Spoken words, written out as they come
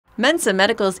Mensah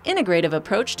Medical's integrative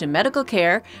approach to medical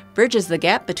care bridges the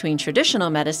gap between traditional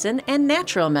medicine and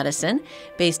natural medicine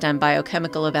based on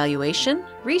biochemical evaluation,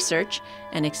 research,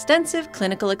 and extensive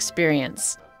clinical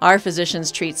experience. Our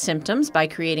physicians treat symptoms by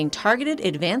creating targeted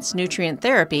advanced nutrient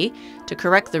therapy to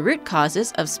correct the root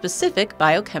causes of specific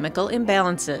biochemical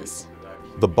imbalances.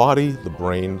 The body, the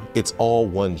brain, it's all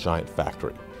one giant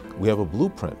factory. We have a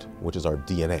blueprint, which is our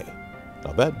DNA.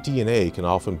 Now that DNA can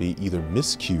often be either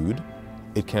miscued,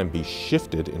 it can be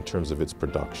shifted in terms of its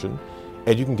production,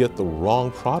 and you can get the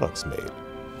wrong products made.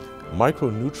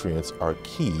 Micronutrients are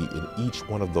key in each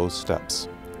one of those steps.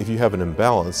 If you have an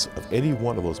imbalance of any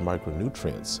one of those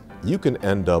micronutrients, you can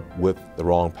end up with the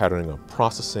wrong patterning of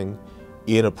processing,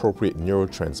 inappropriate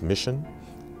neurotransmission,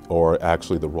 or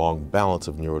actually the wrong balance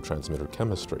of neurotransmitter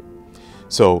chemistry.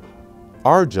 So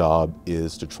our job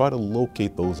is to try to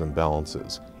locate those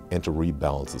imbalances and to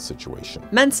rebalance the situation.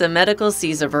 Mensah Medical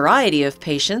sees a variety of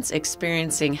patients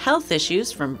experiencing health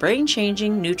issues from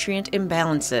brain-changing nutrient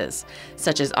imbalances,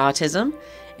 such as autism,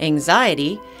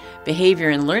 anxiety, behavior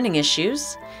and learning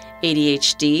issues,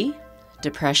 ADHD,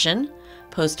 depression,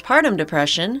 postpartum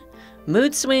depression,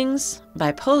 mood swings,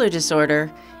 bipolar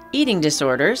disorder, eating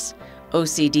disorders,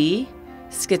 OCD,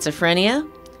 schizophrenia,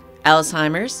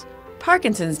 Alzheimer's,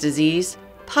 Parkinson's disease,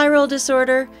 pyrrole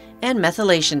disorder, and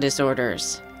methylation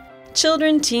disorders.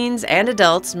 Children, teens, and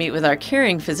adults meet with our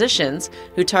caring physicians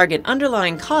who target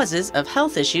underlying causes of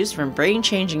health issues from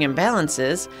brain-changing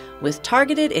imbalances with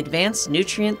targeted advanced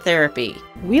nutrient therapy.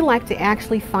 We like to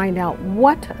actually find out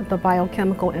what the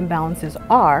biochemical imbalances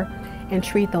are and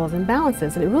treat those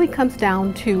imbalances. And it really comes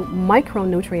down to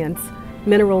micronutrients,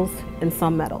 minerals, and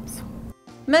some metals.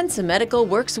 Mensah Medical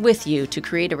works with you to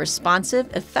create a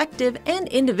responsive, effective, and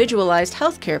individualized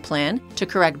healthcare plan to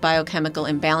correct biochemical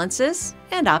imbalances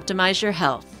and optimize your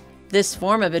health. This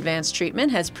form of advanced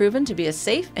treatment has proven to be a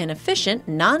safe and efficient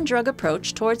non-drug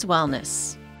approach towards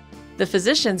wellness. The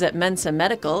physicians at Mensah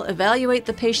Medical evaluate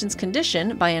the patient's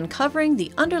condition by uncovering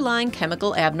the underlying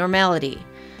chemical abnormality.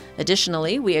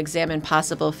 Additionally, we examine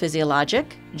possible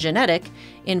physiologic, genetic,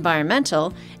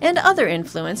 environmental, and other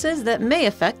influences that may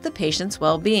affect the patient's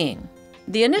well-being.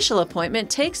 The initial appointment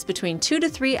takes between 2 to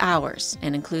 3 hours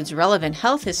and includes relevant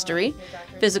health history,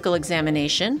 physical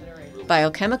examination,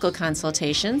 biochemical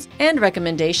consultations, and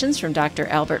recommendations from Dr.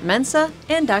 Albert Mensah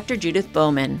and Dr. Judith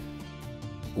Bowman.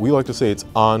 We like to say it's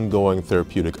ongoing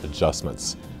therapeutic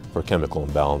adjustments for chemical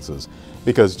imbalances,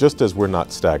 because just as we're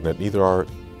not stagnant, neither are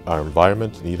our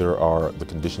environment, neither are the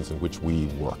conditions in which we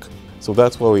work. So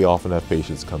that's why we often have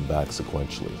patients come back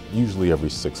sequentially, usually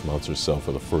every 6 months or so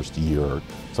for the first year, or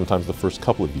sometimes the first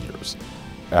couple of years.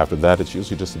 After that, it's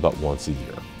usually just about once a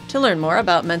year. To learn more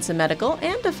about Mensah Medical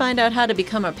and to find out how to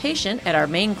become a patient at our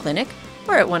main clinic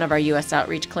or at one of our U.S.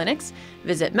 outreach clinics,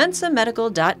 visit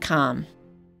mensahmedical.com.